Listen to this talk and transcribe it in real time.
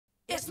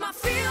It's my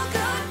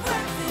feel-good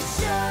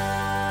breakfast show.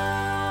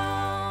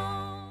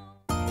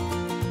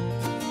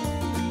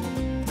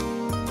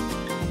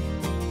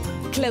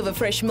 Clover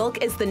Fresh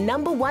Milk is the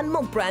 #1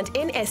 milk brand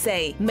in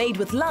SA. Made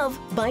with love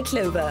by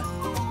Clover.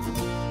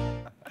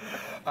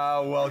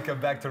 Welcome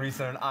back,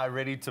 Teresa and I,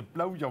 ready to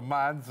blow your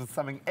minds with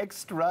something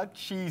extra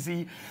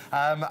cheesy.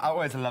 I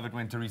always love it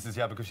when Teresa's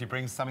here because she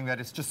brings something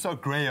that is just so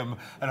Graham,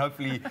 and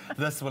hopefully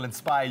this will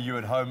inspire you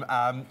at home.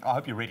 I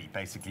hope you're ready,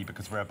 basically,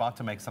 because we're about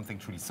to make something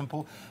truly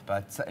simple,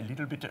 but a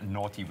little bit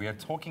naughty. We are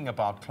talking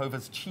about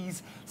Clover's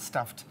cheese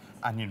stuffed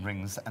onion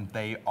rings, and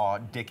they are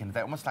decadent.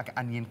 They're almost like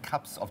onion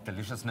cups of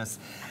deliciousness,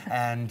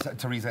 and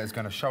Teresa is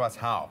going to show us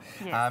how.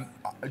 Yes.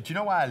 Do you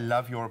know why I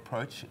love your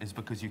approach? Is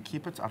because you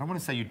keep it, I don't want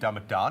to say you dumb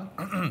it down,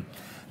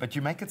 but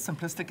you make it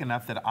simplistic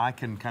enough that I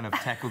can kind of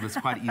tackle this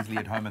quite easily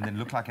at home and then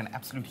look like an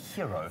absolute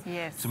hero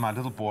to my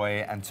little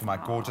boy and to my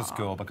gorgeous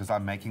girl, because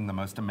I'm making the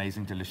most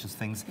amazing, delicious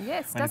things.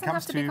 Yes, when doesn't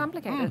have to be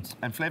complicated.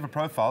 And flavor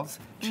profiles,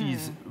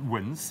 cheese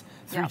wins.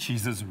 Three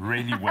cheeses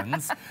really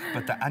wins.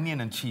 But the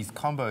onion and cheese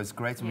combo is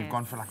great, and we've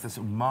gone for like this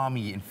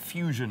umami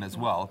infusion as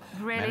well.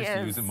 Really Managed to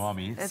is. use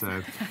umami.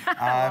 So,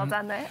 well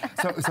done there.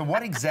 so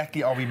what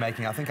exactly are we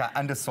making? I think I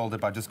undersold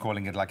it by just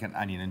calling it like an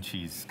onion and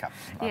cheese cup.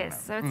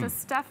 Yes, so it's a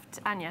stuffed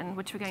onion,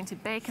 which we're going to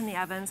bake in the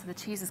oven, so the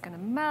cheese is going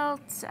to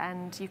melt,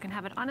 and you can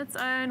have it on its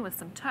own with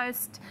some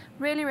toast.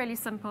 Really, really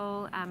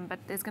simple, but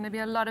there's going to be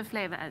a lot of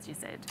flavor, as you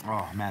said.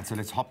 Oh, man, so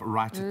let's hop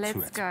right to it.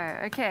 Let's go.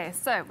 Okay,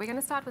 so we're going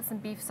to start with some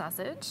beef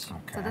sausage.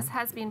 Okay. So this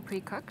has been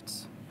pre-cooked.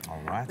 All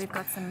right. We've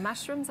got some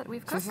mushrooms that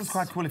we've So cooked. this is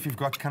quite cool if you've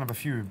got kind of a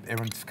few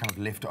errant kind of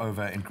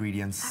leftover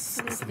ingredients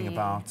sitting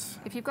about.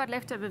 If you've got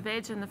leftover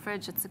veg in the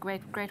fridge, it's a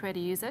great way to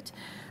use it.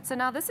 So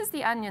now this is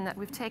the onion that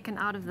we've taken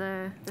out of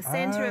the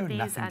center of these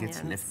nothing onions.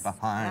 gets left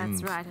behind.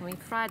 That's right, and we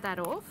fried that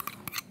off.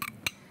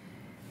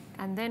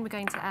 And then we're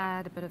going to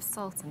add a bit of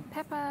salt and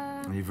pepper.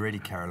 And you've already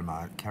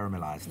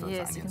caramelized those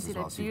Yes, you can onions see as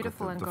well, they're so you've got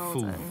beautiful and the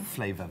golden. full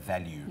flavor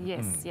value.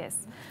 Yes,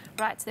 yes.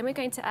 Right, then we're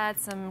going to add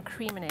some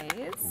cream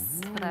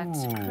mayonnaise for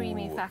that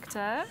creamy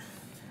factor.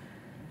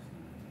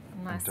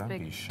 Nice don't be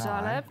big shy.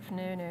 dollop.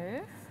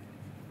 No.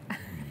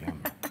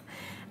 Yum.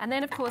 And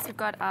then, of course, we've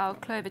got our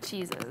Clover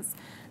cheeses.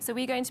 So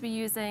we're going to be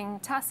using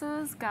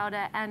Tussers,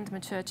 Gouda, and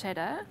mature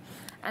cheddar.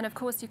 And, of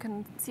course, you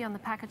can see on the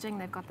packaging,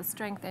 they've got the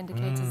strength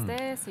indicators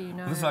there, so you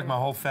know. This is like my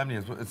whole family.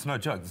 It's no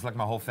joke. It's like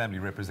my whole family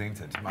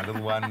represented. My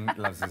little one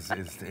loves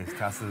his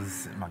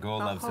Tussers. My girl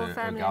loves her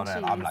Gouda.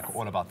 And I'm like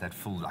all about that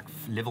full, like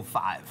level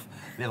 5.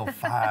 Level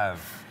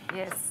 5.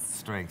 Yes.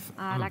 Strength.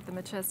 I like the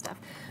mature stuff.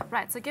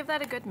 Right, so give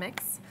that a good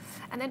mix.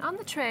 And then on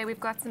the tray, we've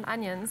got some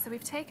onions. So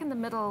we've taken the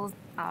middle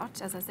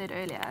out, as I said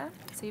earlier.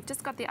 So you've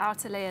just got the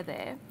outer layer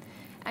there.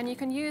 And you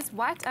can use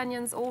white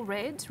onions or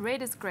red.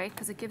 Red is great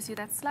because it gives you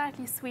that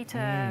slightly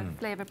sweeter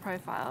flavor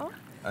profile.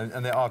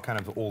 And they are kind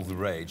of all the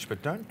rage,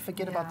 but don't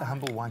forget about the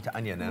humble white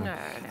onion. And,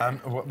 No.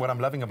 what I'm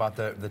loving about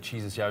the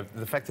cheeses here,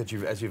 the fact that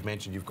as you've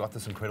mentioned, you've got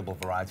this incredible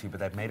variety, but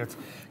they've made it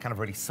kind of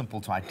really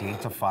simple to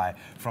identify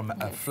from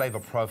a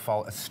flavor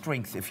profile, a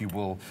strength, if you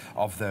will,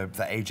 of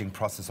the aging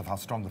process of how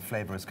strong the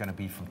flavor is going to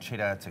be from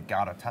cheddar to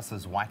Gouda,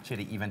 Tussers, white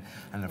cheddar even,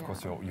 and of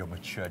course your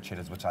mature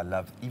cheddars, which I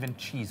love. Even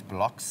cheese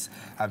blocks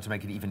to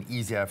make it even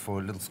easier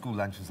for little school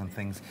lunches and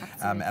things.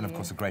 And of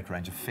course a great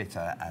range of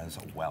feta as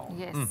well.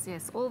 Yes,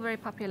 yes, all very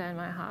popular in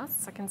my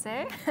house, I can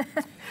say.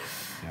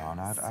 Yeah,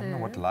 and I don't know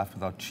what life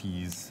without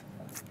cheese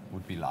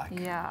would be like.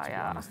 Yeah, to be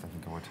honest, I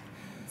think I would.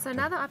 So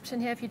another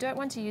option here, if you don't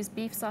want to use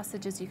beef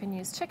sausages, you can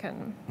use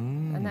chicken.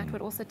 And that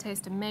would also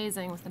taste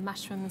amazing with the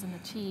mushrooms and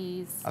the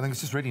cheese. I think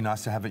it's just really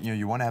nice to have it. You know,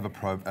 you want to have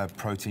a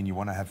protein, you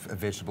want to have a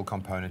vegetable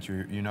component.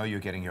 You know you're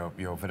getting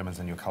your vitamins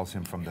and your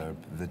calcium from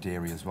the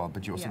dairy as well,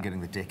 but you're also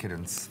getting the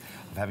decadence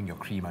of having your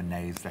cream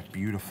mayonnaise, that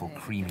beautiful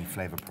creamy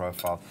flavor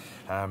profile.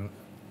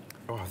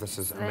 Oh, this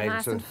is amazing. They're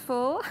nice and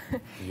full.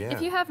 Yeah.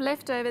 If you have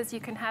leftovers, you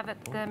can have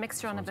the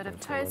mixture on a bit of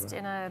toast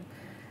in a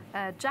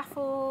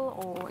jaffle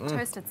or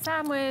toasted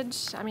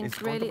sandwich. I mean, it's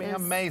it really going to be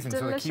is amazing.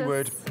 delicious. So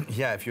the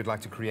keyword, if you'd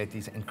like to create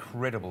these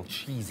incredible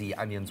cheesy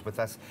onions with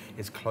us,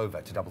 is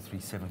Clover to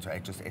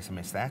 33728. Just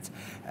SMS that,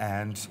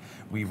 and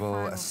we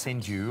will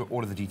send you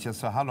all of the details.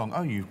 So how long?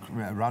 Oh, you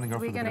rounding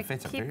off with a bit of feta. We're going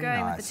to keep Very going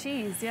nice. with the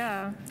cheese,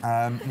 yeah.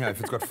 If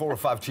it's got 4 or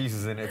 5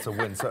 cheeses in it, it's a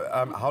win. So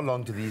how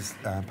long do these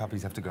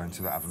puppies have to go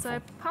into the oven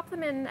So for? pop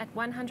them in at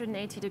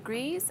 180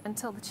 degrees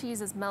until the cheese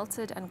is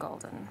melted and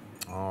golden.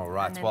 All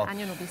right. And then Well, the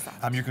onion will be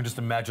soft. you can just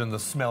imagine the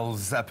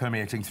smells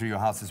permeating through your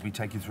house as we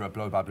take you through a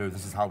blow by blow.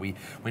 This is how we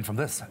went from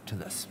this to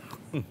this.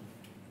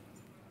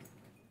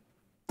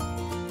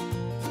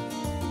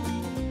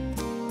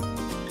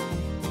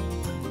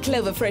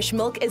 Clover Fresh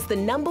Milk is the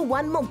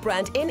 #1 milk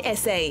brand in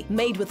SA.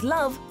 Made with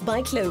love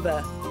by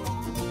Clover.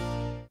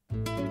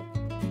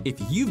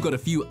 If you've got a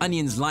few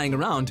onions lying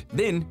around,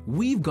 then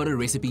we've got a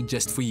recipe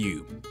just for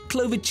you.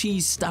 Clover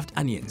Cheese Stuffed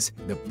Onions,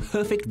 the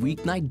perfect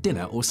weeknight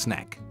dinner or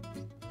snack.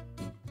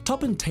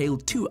 Top and tail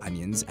 2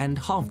 onions and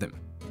halve them.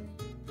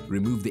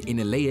 Remove the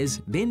inner layers,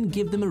 then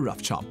give them a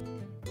rough chop.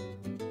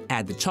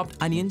 Add the chopped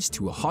onions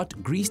to a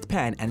hot, greased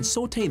pan and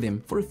sauté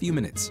them for a few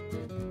minutes.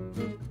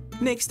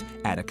 Next,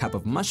 add a cup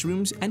of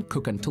mushrooms and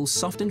cook until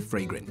soft and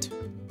fragrant.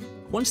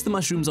 Once the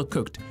mushrooms are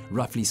cooked,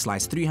 roughly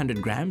slice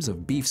 300 grams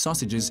of beef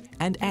sausages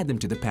and add them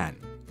to the pan.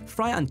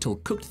 Fry until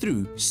cooked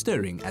through,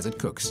 stirring as it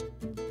cooks.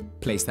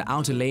 Place the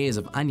outer layers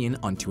of onion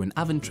onto an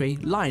oven tray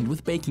lined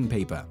with baking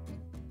paper.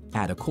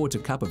 Add a quarter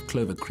cup of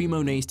clover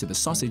cremonnaise to the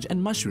sausage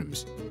and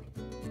mushrooms,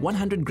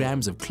 100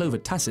 grams of clover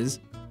tusses,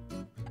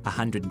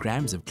 100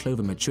 grams of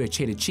clover mature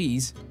cheddar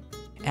cheese,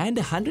 and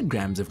 100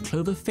 grams of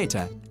clover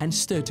feta and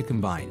stir to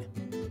combine.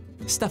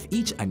 Stuff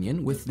each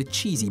onion with the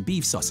cheesy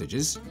beef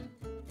sausages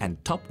and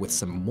top with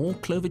some more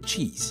clover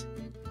cheese.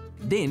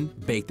 Then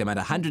bake them at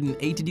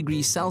 180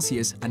 degrees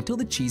Celsius until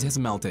the cheese has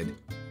melted.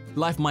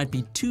 Life might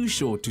be too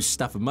short to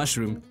stuff a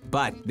mushroom,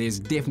 but there's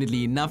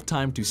definitely enough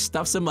time to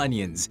stuff some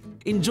onions.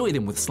 Enjoy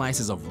them with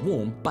slices of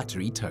warm,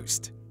 buttery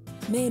toast.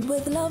 Made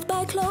with love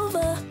by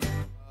Clover.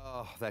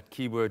 Oh, that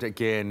keyword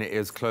again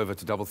is Clover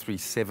to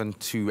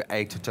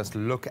 33728. Just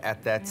look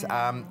at that.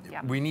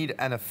 We need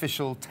an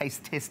official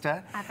taste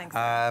tester. I think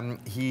so.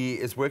 He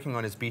is working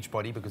on his beach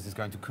body because he's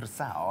going to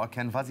Curaçao.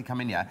 Can Vazi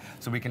come in here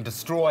so we can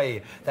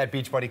destroy that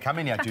beach body? Come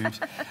in here, dude.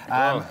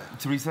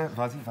 Teresa,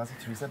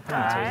 Teresa.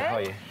 How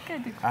are you?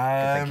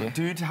 Good.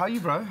 Dude, how are you,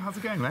 bro? How's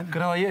it going, man?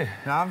 Good, how are you?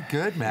 No, I'm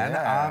good, man.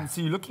 Yeah.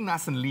 So you're looking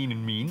nice and lean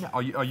and mean.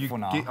 Are you For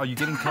now. are you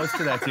getting close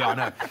to that? Yeah, I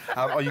know.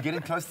 Are you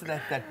getting close to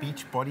that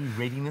beach body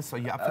readiness? Are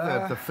you up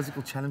for the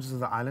physical challenges of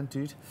the island,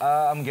 dude?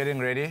 I'm getting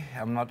ready.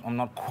 I'm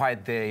not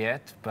quite there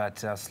yet, but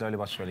slowly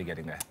but surely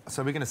getting there.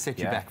 So we're going to set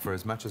you Yeah. back for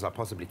as much as I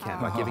possibly can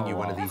by giving you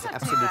one of these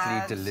absolutely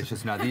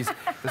delicious. Now, this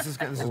is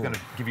going to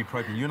give you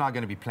protein. You and I are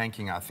going to be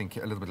planking, I think,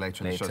 a little bit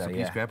later in the show. So please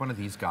yeah. grab one of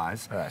these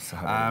guys. All right, so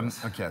how do I do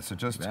this? Okay, so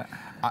just Yeah.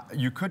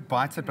 you could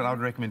bite it, but I would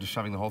recommend just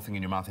shoving the whole thing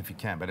in your mouth if you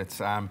can. But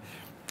it's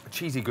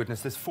cheesy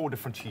goodness. There's 4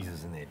 different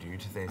cheeses in there,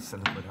 dude. There's a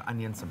little bit of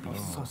onion, some beef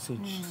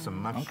sausage,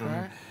 some mushroom.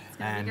 Okay.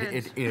 And good.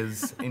 it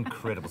is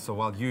incredible. So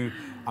while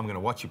I'm going to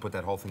watch you put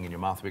that whole thing in your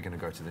mouth, we're going to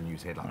go to the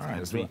news headlines. All right, And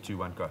let's 3, do it. 2,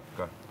 1, go.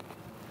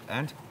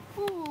 And?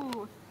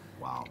 Ooh.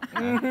 Wow.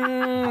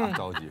 I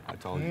told you.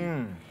 It's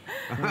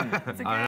a good